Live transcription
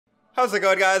How's it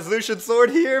going, guys? Lucian Sword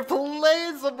here,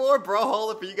 playing some more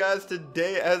Brawlhalla for you guys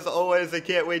today. As always, I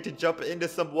can't wait to jump into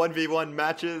some 1v1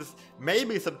 matches,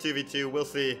 maybe some 2v2, we'll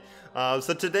see.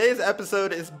 So today's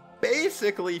episode is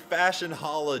basically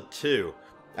FASHIONHALLA 2.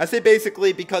 I say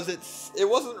basically because it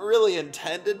wasn't really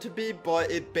intended to be,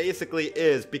 but it basically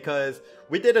is, because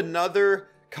we did another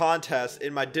contest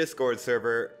in my Discord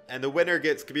server, and the winner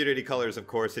gets community colors, of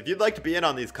course. If you'd like to be in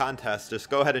on these contests, just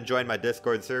go ahead and join my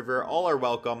Discord server. All are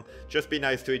welcome. Just be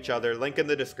nice to each other. Link in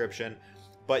the description.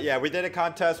 But yeah, we did a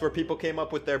contest where people came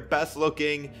up with their best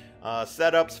looking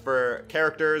setups for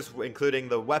characters, including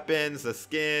the weapons, the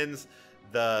skins,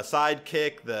 the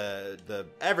sidekick, the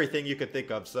everything you could think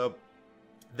of. So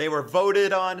they were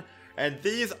voted on, and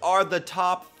these are the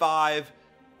top 5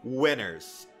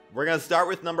 winners. We're gonna start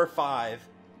with number 5.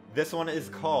 This one is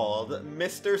called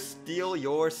Mr. Steal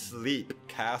Your Sleep,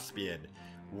 Caspian.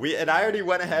 And I already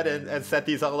went ahead and set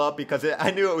these all up because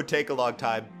I knew it would take a long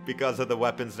time because of the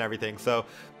weapons and everything. So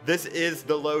this is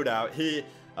the loadout.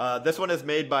 This one is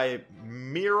made by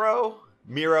Miro.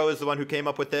 Miro is the one who came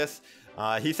up with this.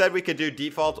 He said we could do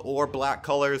default or black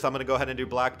colors. I'm going to go ahead and do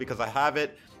black because I have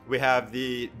it. We have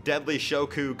the Deadly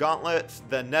Shoku gauntlets,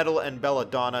 the Nettle and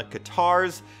Belladonna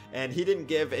guitars, and he didn't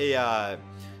give a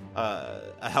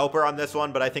helper on this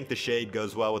one, but I think the shade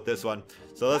goes well with this one.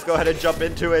 So let's go ahead and jump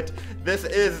into it. This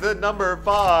is the number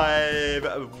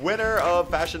 5 winner of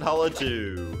FASHIONHALLA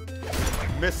 2,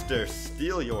 Mr.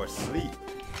 Steal Your Sleep.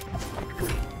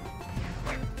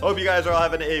 Hope you guys are all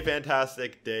having a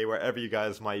fantastic day wherever you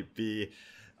guys might be.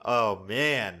 Oh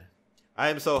man, I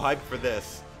am so hyped for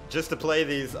this. Just to play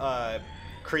these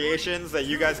creations that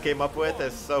you guys came up with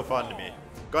is so fun to me.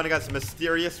 Going against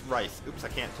Mysterious Rice. Oops, I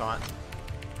can't taunt.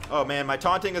 Oh man, my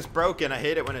taunting is broken. I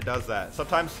hate it when it does that.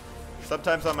 Sometimes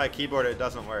on my keyboard it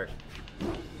doesn't work.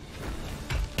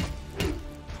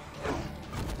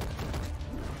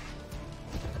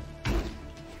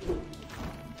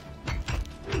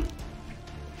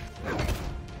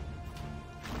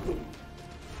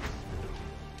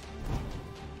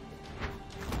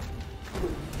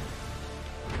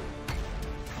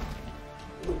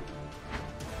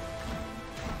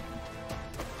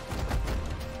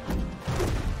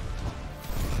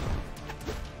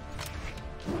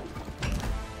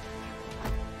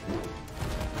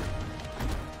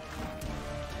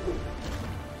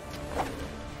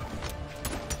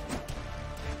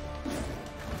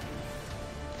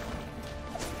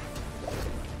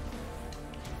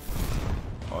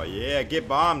 Oh yeah, get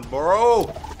bombed,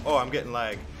 bro! Oh, I'm getting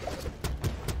lag.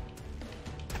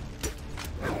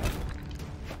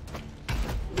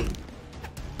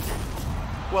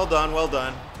 Well done, well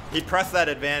done. He pressed that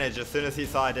advantage as soon as he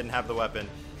saw I didn't have the weapon.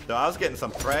 Though I was getting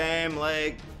some frame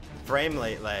rate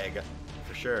lag,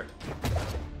 for sure.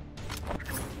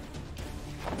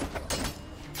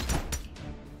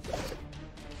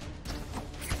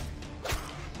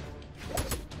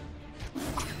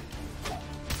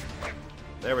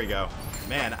 There we go.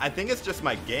 Man, I think it's just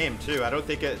my game too. I don't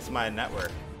think it's my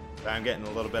network. I'm getting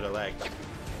a little bit of lag.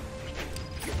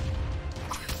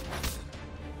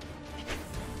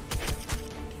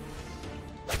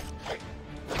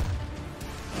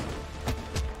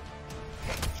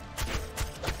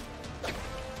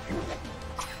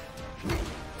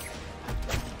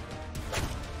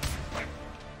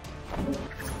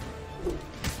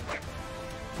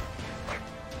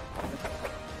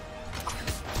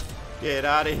 Get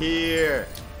out of here!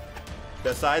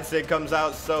 The side sig comes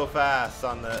out so fast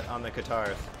on the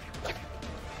guitars.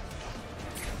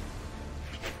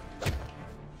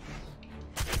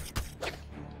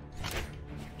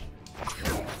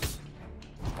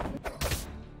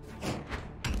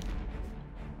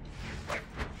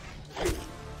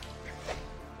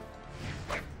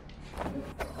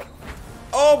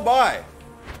 Oh my!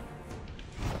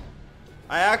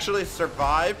 I actually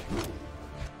survived.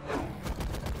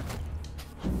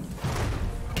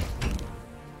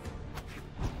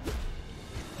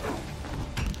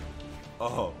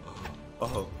 Oh,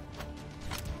 oh.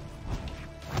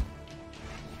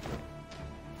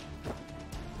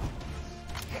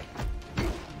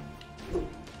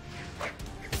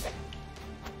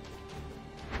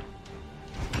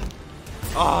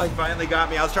 Oh, he finally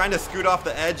got me. I was trying to scoot off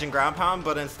the edge and ground pound,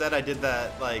 but instead I did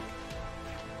that, like,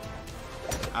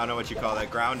 I don't know what you call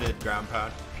that, grounded ground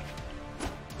pound.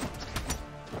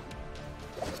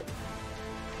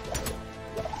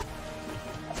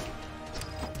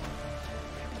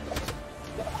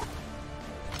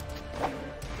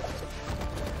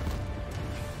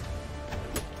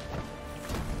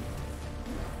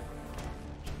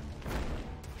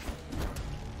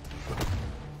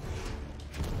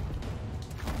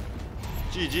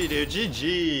 GG, dude.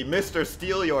 GG. Mr.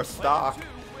 Steal Your Stock.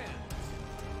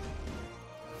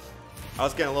 I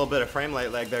was getting a little bit of frame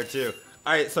rate lag there, too.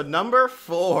 Alright, so number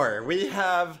 4. We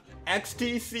have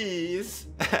XTC's.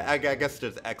 I guess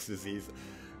just XTC's.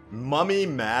 Mummy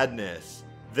Madness.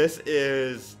 This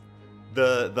is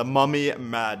the Mummy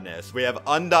Madness. We have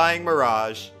Undying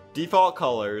Mirage, default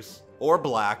colors, or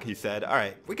black, he said.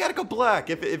 Alright, we gotta go black.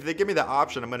 If they give me the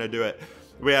option, I'm gonna do it.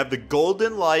 We have the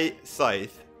Golden Light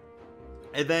Scythe.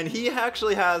 And then he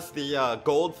actually has the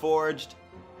Gold Forged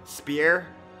Spear.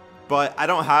 But I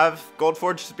don't have Gold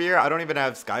Forged Spear. I don't even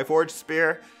have Sky Forged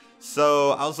Spear.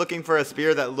 So I was looking for a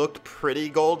spear that looked pretty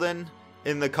golden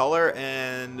in the color.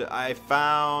 And I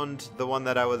found the one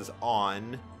that I was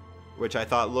on, which I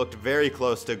thought looked very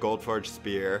close to Gold Forged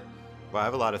Spear. Well, I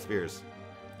have a lot of spears.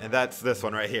 And that's this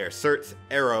one right here, Cert's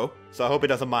Arrow. So I hope he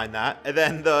doesn't mind that. And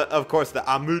then, of course, the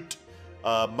Amut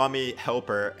Mummy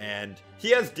Helper. And he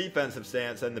has defensive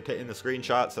stance in the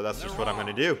screenshot, so that's just what I'm going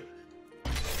to do.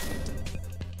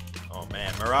 Oh,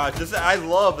 man, Mirage. I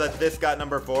love that this got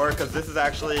number 4, because this is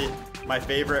actually my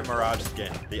favorite Mirage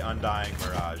skin, the Undying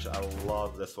Mirage. I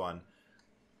love this one.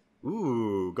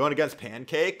 Ooh, going against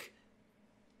Pancake.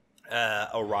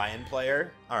 Orion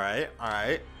player. All right, all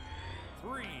right.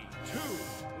 3, 2,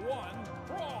 1,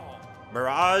 brawl.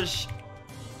 Mirage.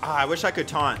 I wish I could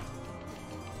taunt.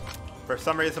 For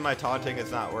some reason, my taunting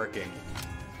is not working.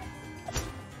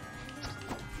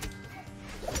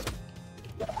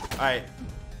 All right.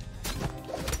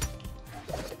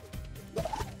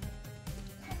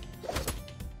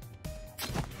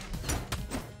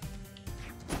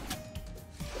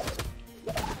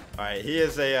 Alright, he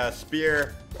is a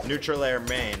spear neutral air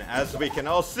main, as we can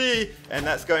all see, and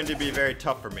that's going to be very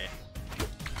tough for me.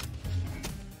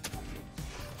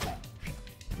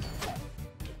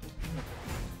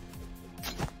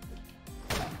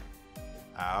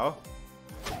 Ow.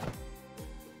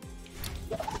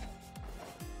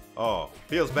 Oh,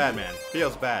 feels bad, man.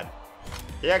 Feels bad.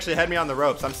 He actually had me on the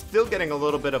ropes. I'm still getting a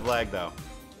little bit of lag, though.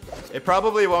 It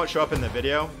probably won't show up in the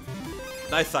video.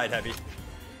 Nice side heavy.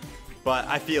 But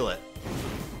I feel it.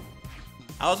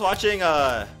 I was watching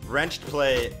Wrenched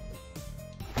play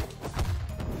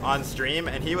on stream,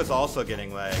 and he was also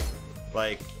getting lag.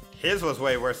 Like, his was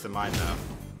way worse than mine, though.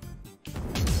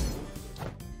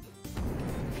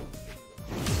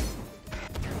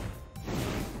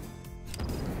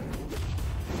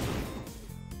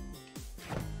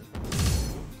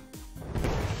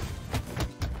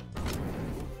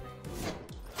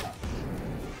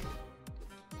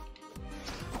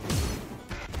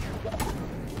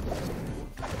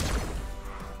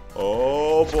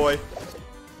 Oh boy.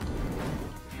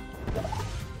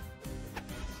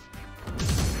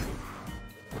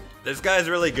 This guy's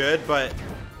really good, but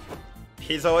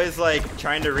he's always like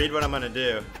trying to read what I'm gonna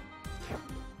do.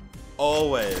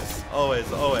 Always,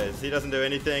 always, always. He doesn't do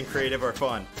anything creative or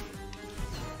fun.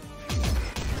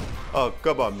 Oh,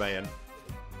 come on, man.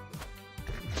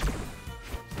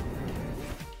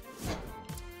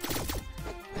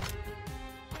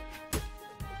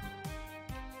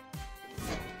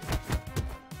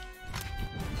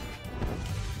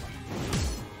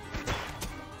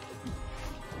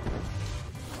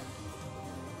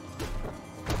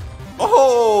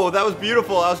 Oh, that was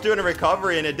beautiful. I was doing a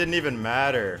recovery and it didn't even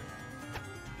matter.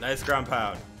 Nice ground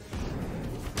pound.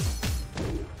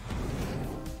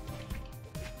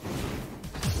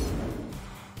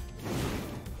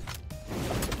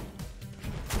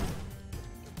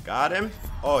 Got him?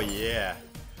 Oh yeah.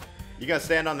 You gotta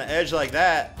stand on the edge like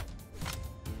that.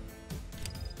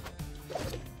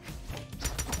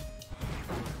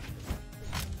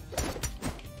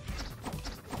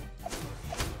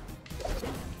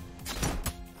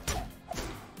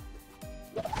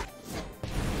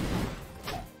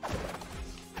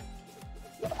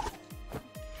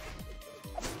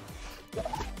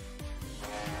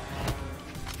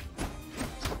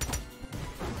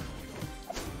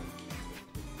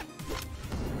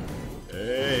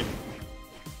 Hey.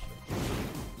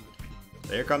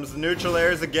 There comes the neutral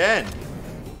airs again.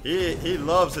 He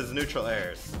loves his neutral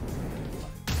airs.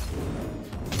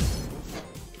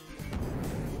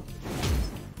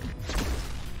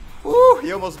 Woo,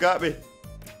 he almost got me.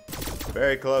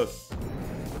 Very close.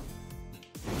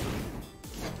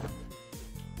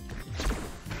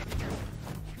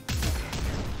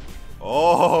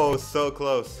 Oh, so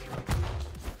close.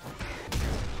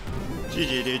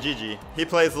 GG, dude, GG. He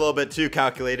plays a little bit too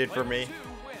calculated for me.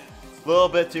 A little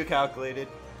bit too calculated.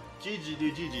 GG,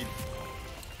 dude, GG.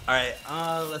 Alright,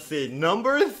 let's see.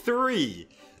 Number 3.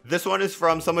 This one is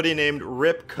from somebody named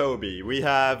Rip Kobe. We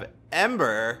have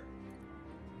Ember,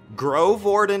 Grove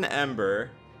Warden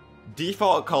Ember,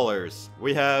 default colors.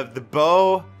 We have the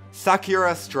bow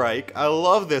Sakura Strike. I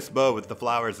love this bow with the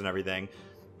flowers and everything.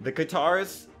 The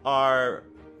guitars are...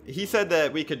 He said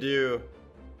that we could do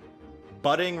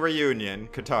Budding Reunion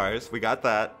guitars. We got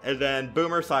that. And then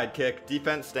Boomer Sidekick,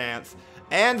 Defense Stance,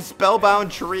 and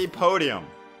Spellbound Tree Podium,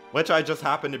 which I just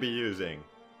happen to be using.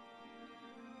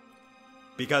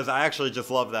 Because I actually just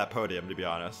love that podium, to be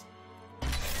honest.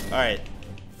 Alright.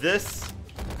 This,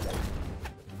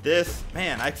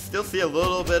 man, I still see a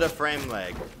little bit of frame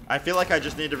lag. I feel like I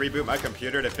just need to reboot my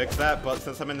computer to fix that, but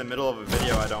since I'm in the middle of a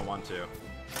video, I don't want to.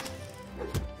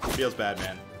 It feels bad,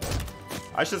 man.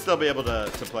 I should still be able to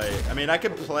play. I mean, I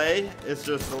can play, it's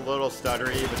just a little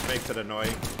stuttery, which makes it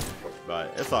annoying,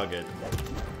 but it's all good.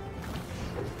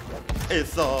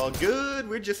 It's all good,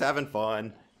 we're just having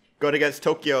fun. Going against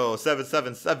Tokyo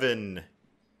 777.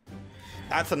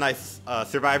 That's a nice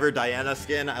Survivor Diana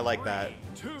skin. I like that.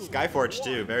 Skyforge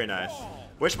too. Very nice.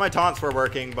 Wish my taunts were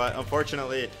working, but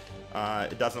unfortunately,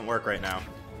 it doesn't work right now.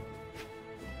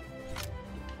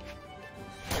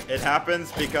 It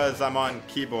happens because I'm on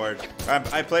keyboard.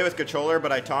 I play with controller,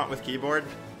 but I taunt with keyboard,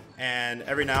 and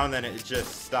every now and then it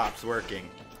just stops working.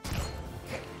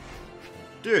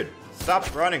 Dude,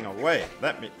 stop running away.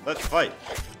 Let's fight.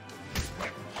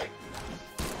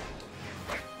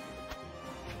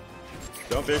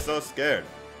 Don't be so scared.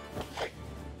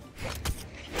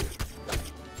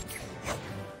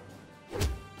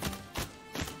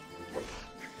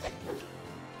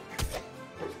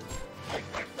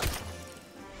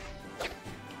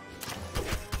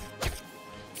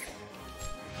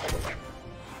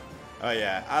 Oh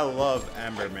yeah, I love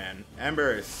Ember, man.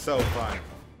 Ember is so fun.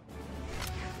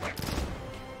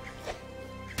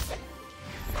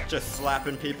 Just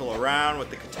slapping people around with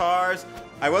the guitars.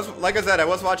 Like I said, I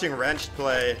was watching Wrenched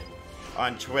play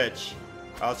on Twitch.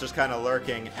 I was just kind of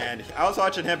lurking, and I was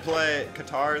watching him play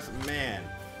guitars. Man,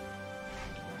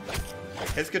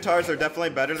 his guitars are definitely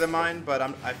better than mine, but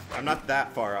I'm not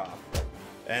that far off.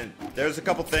 And there's a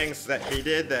couple things that he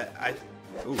did that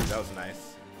ooh, that was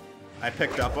nice. I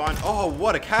picked up on. Oh,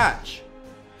 what a catch!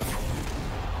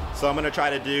 So I'm gonna try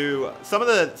to do some of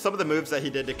the moves that he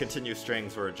did to continue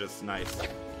strings were just nice.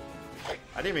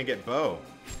 I didn't even get bow.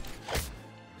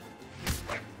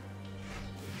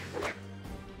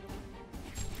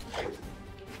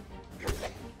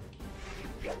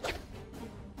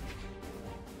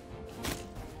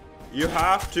 You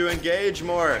have to engage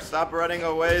more. Stop running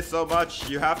away so much.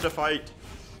 You have to fight.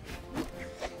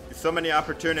 So many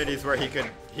opportunities where he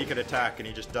could attack and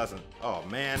he just doesn't. Oh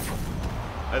man.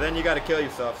 And then you gotta kill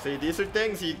yourself. See, these are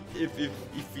things if you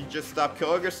just stop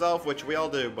killing yourself, which we all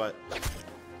do, but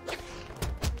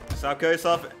stop killing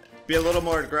yourself, be a little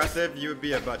more aggressive, you would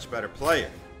be a much better player.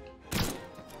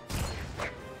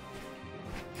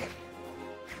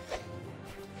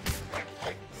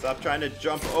 Stop trying to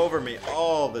jump over me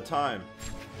all the time.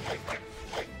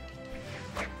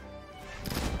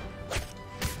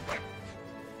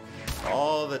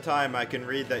 All the time I can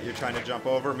read that you're trying to jump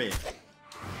over me.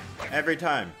 Every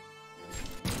time.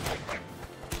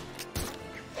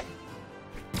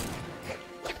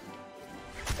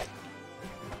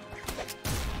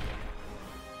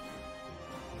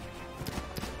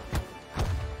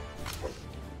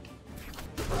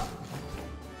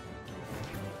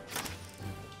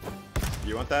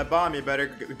 You want that bomb, you better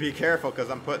be careful because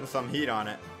I'm putting some heat on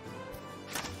it.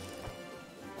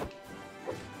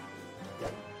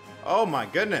 Oh my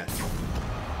goodness.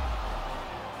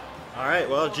 Alright,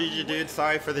 well, GG dude,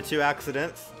 sorry for the 2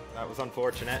 accidents. That was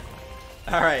unfortunate.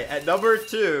 Alright, at number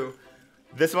 2,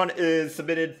 this one is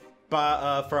submitted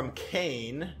by, from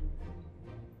Kane.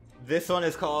 This one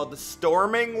is called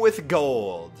Storming with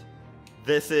Gold.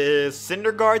 This is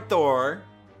Cinderguard Thor.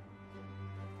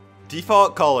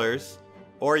 Default colors,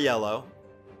 or yellow.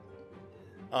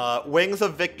 Wings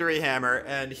of Victory Hammer,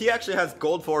 and he actually has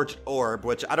Gold Forged Orb,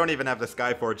 which I don't even have the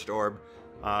Sky Forged Orb.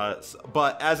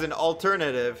 But as an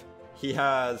alternative, he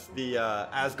has the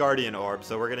Asgardian Orb,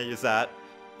 so we're gonna use that.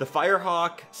 The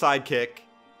Firehawk Sidekick,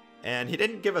 and he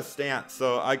didn't give a stance,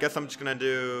 so I guess I'm just gonna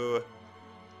do...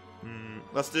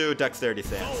 let's do Dexterity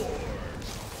Stance.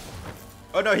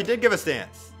 Oh no, he did give a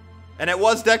stance. And it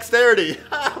was Dexterity!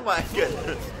 Oh my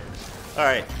goodness.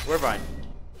 Alright, we're fine.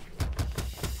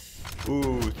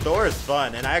 Ooh, Thor is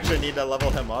fun, and I actually need to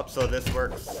level him up, so this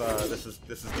works. This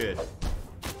is good.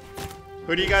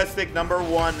 Who do you guys think number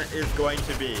 1 is going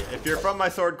to be? If you're from my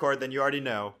Sword Court, then you already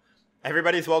know.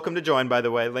 Everybody's welcome to join, by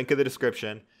the way. Link in the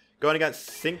description. Going against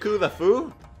Sinku the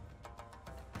Fu.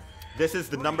 This is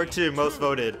the number 2 most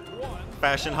voted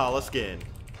FASHIONHALLA skin.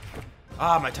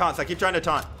 Ah, my taunts. I keep trying to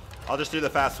taunt. I'll just do the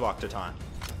fast walk to taunt.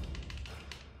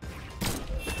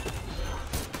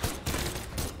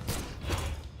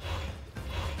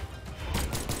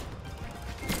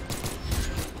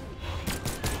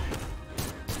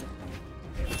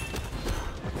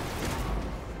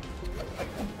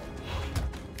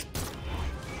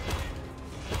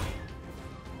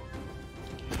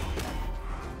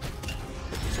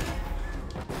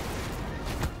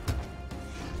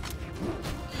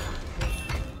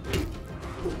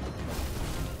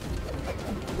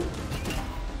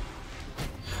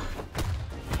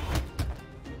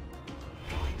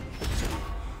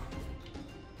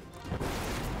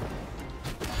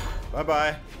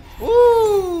 Bye-bye.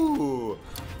 Woo!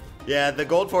 Yeah, the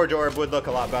Gold Forge Orb would look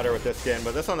a lot better with this skin,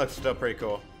 but this one looks still pretty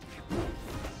cool.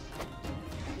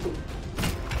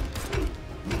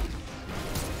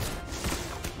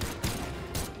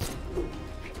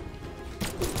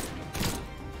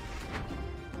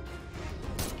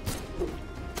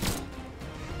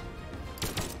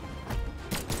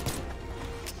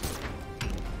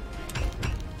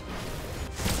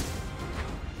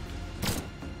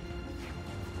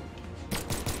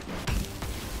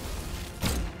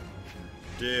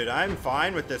 Dude, I'm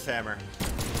fine with this hammer.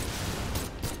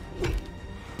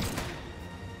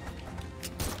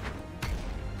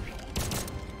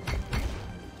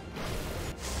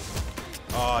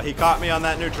 Oh, he caught me on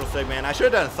that neutral sig, man. I should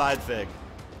have done a side sig.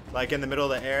 Like in the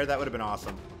middle of the air, that would have been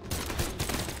awesome.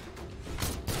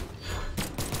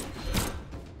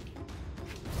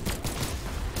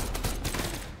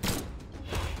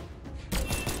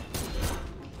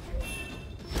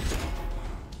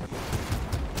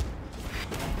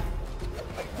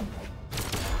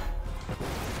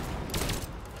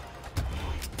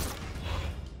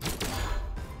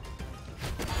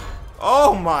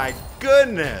 Oh my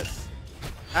goodness!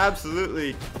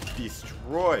 Absolutely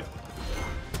destroyed.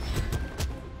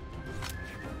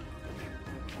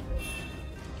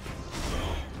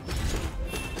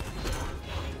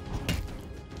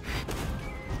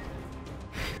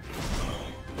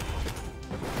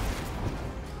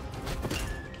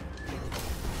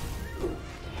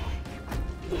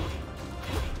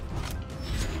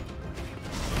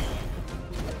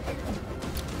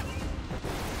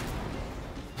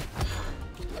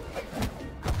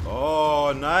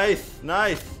 Oh, nice,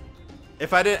 nice.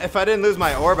 If I didn't lose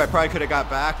my orb, I probably could have got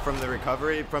back from the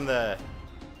recovery from the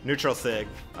neutral sig.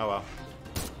 Oh well.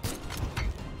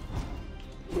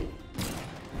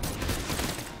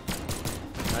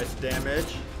 Nice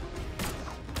damage.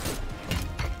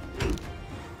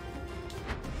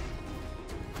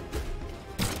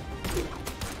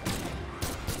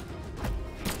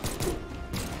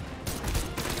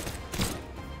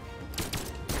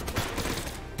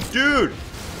 Dude,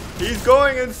 he's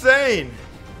going insane.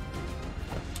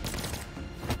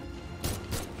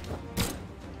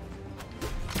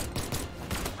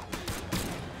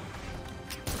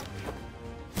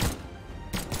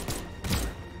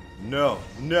 No,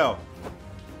 no.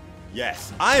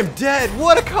 Yes, I am dead.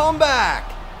 What a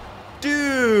comeback.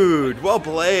 Dude, well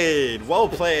played. Well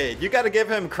played. You got to give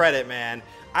him credit, man.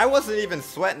 I wasn't even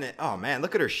sweating it. Oh, man,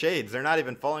 look at her shades. They're not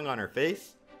even falling on her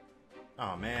face.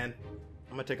 Oh, man.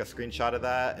 I'm going to take a screenshot of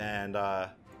that and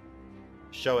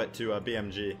show it to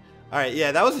BMG. All right,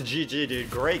 yeah, that was a GG, dude.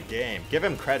 Great game. Give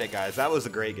him credit, guys. That was a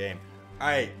great game. All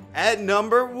right, at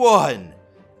number 1.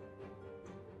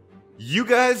 You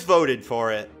guys voted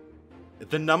for it.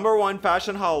 The number 1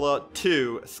 FASHIONHALLA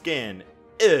 2 skin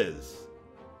is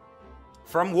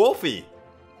from Wolfie.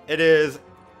 It is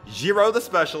Jiro the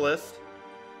Specialist.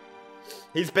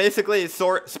 He's basically a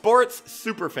sports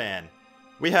superfan.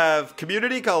 We have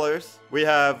community colors. We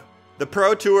have the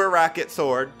Pro Tour racket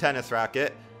sword, tennis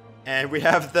racket. And we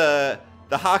have the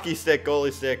hockey stick,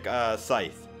 goalie stick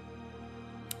scythe.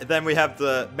 And then we have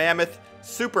the Mammoth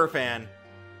Superfan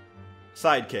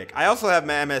sidekick. I also have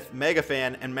Mammoth Mega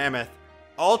Fan and Mammoth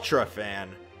Ultra Fan,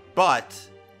 but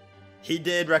he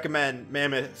did recommend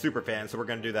Mammoth Superfan, so we're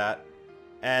going to do that.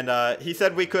 And he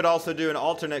said we could also do an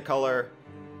alternate color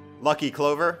Lucky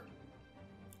Clover,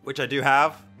 which I do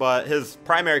have, but his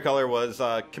primary color was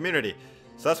community.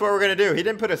 So that's what we're going to do. He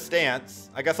didn't put a stance.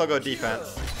 I guess I'll go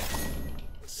defense.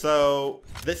 So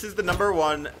this is the number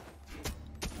 1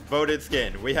 voted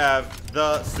skin. We have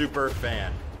the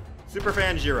Superfan.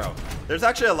 Superfan Jiro. There's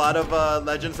actually a lot of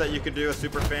legends that you could do a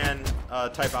Superfan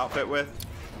type outfit with.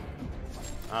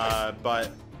 But,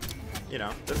 you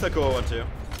know, this is a cool one too.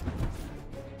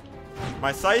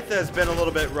 My scythe has been a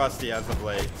little bit rusty as of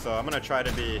late, so I'm going to try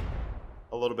to be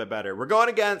a little bit better. We're going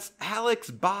against Alex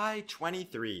by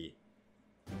 23.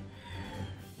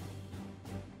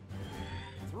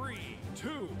 3, 2,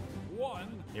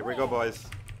 1. Here we go, boys.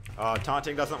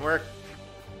 Taunting doesn't work.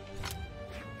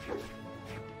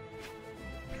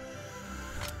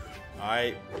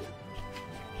 Alright.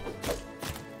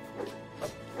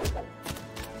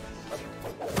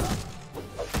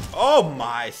 Oh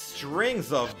my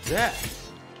strings of death.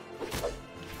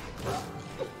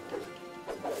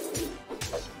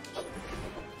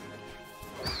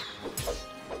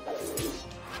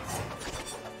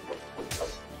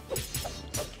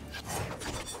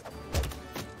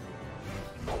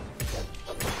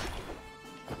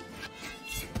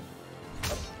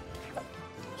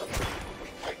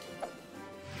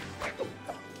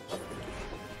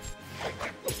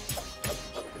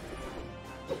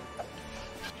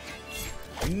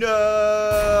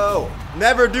 No!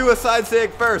 Never do a side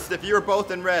sig first if you were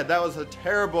both in red. That was a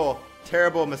terrible,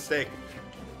 terrible mistake.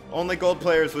 Only gold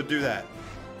players would do that.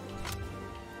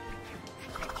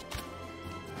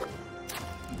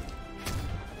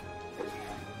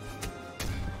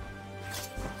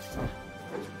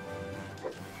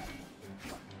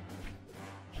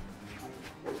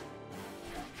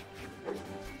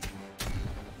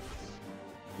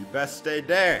 You best stay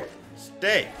there.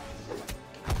 Stay.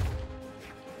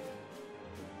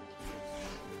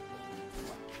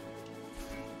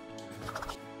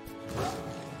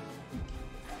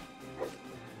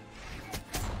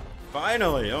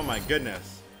 Finally! Oh my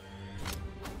goodness.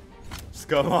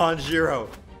 Come on, Jiro.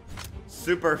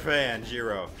 Super fan,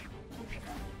 Jiro.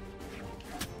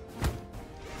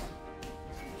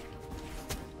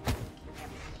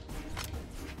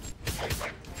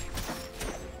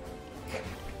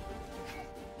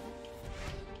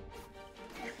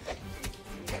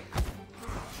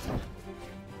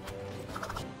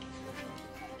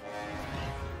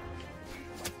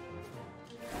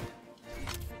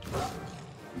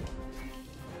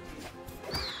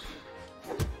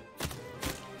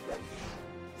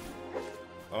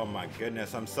 Oh my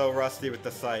goodness, I'm so rusty with the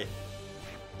sight.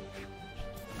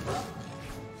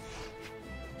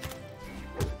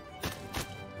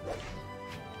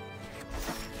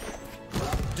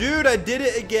 Dude, I did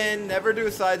it again. Never do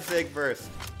a side sig first.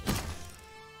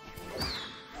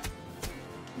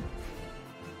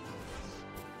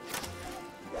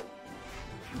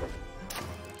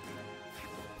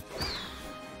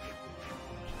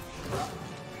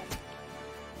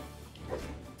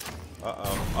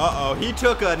 Uh-oh, he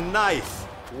took a nice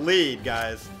lead,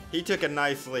 guys. He took a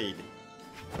nice lead.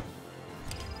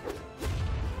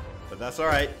 But that's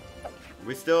alright.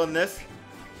 We still in this?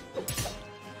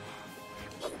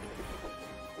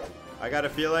 I got a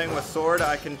feeling with sword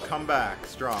I can come back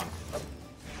strong.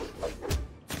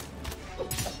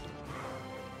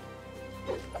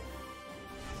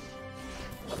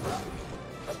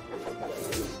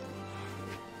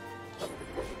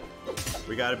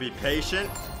 We gotta be patient.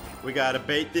 We gotta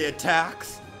bait the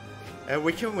attacks, and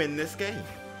we can win this game.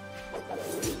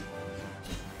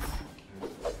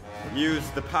 Use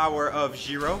the power of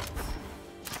Jiro.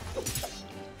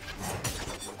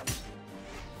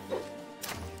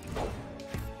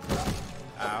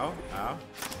 Ow, ow.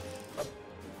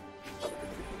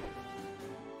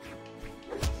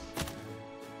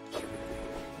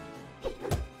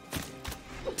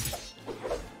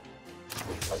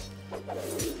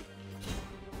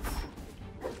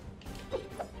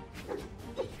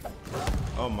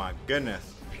 Oh my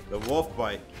goodness, the wolf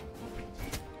bite.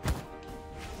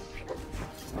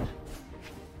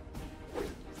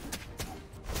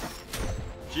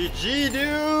 GG,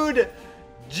 dude!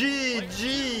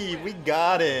 GG! We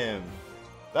got him.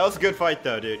 That was a good fight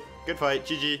though, dude. Good fight.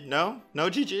 GG. No? No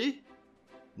GG?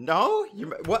 No?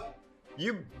 You what?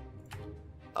 You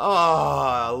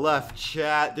Oh, left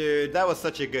chat, dude. That was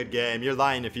such a good game. You're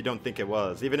lying if you don't think it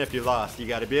was. Even if you lost, you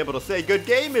gotta be able to say good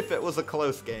game if it was a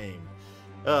close game.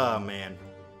 Oh, man.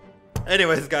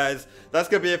 Anyways, guys, that's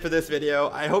gonna be it for this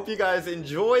video. I hope you guys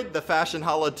enjoyed the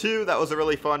FASHIONHALLA 2. That was a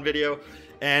really fun video.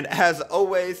 And as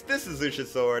always, this is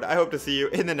Lucius Sword. I hope to see you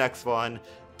in the next one.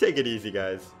 Take it easy,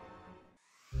 guys.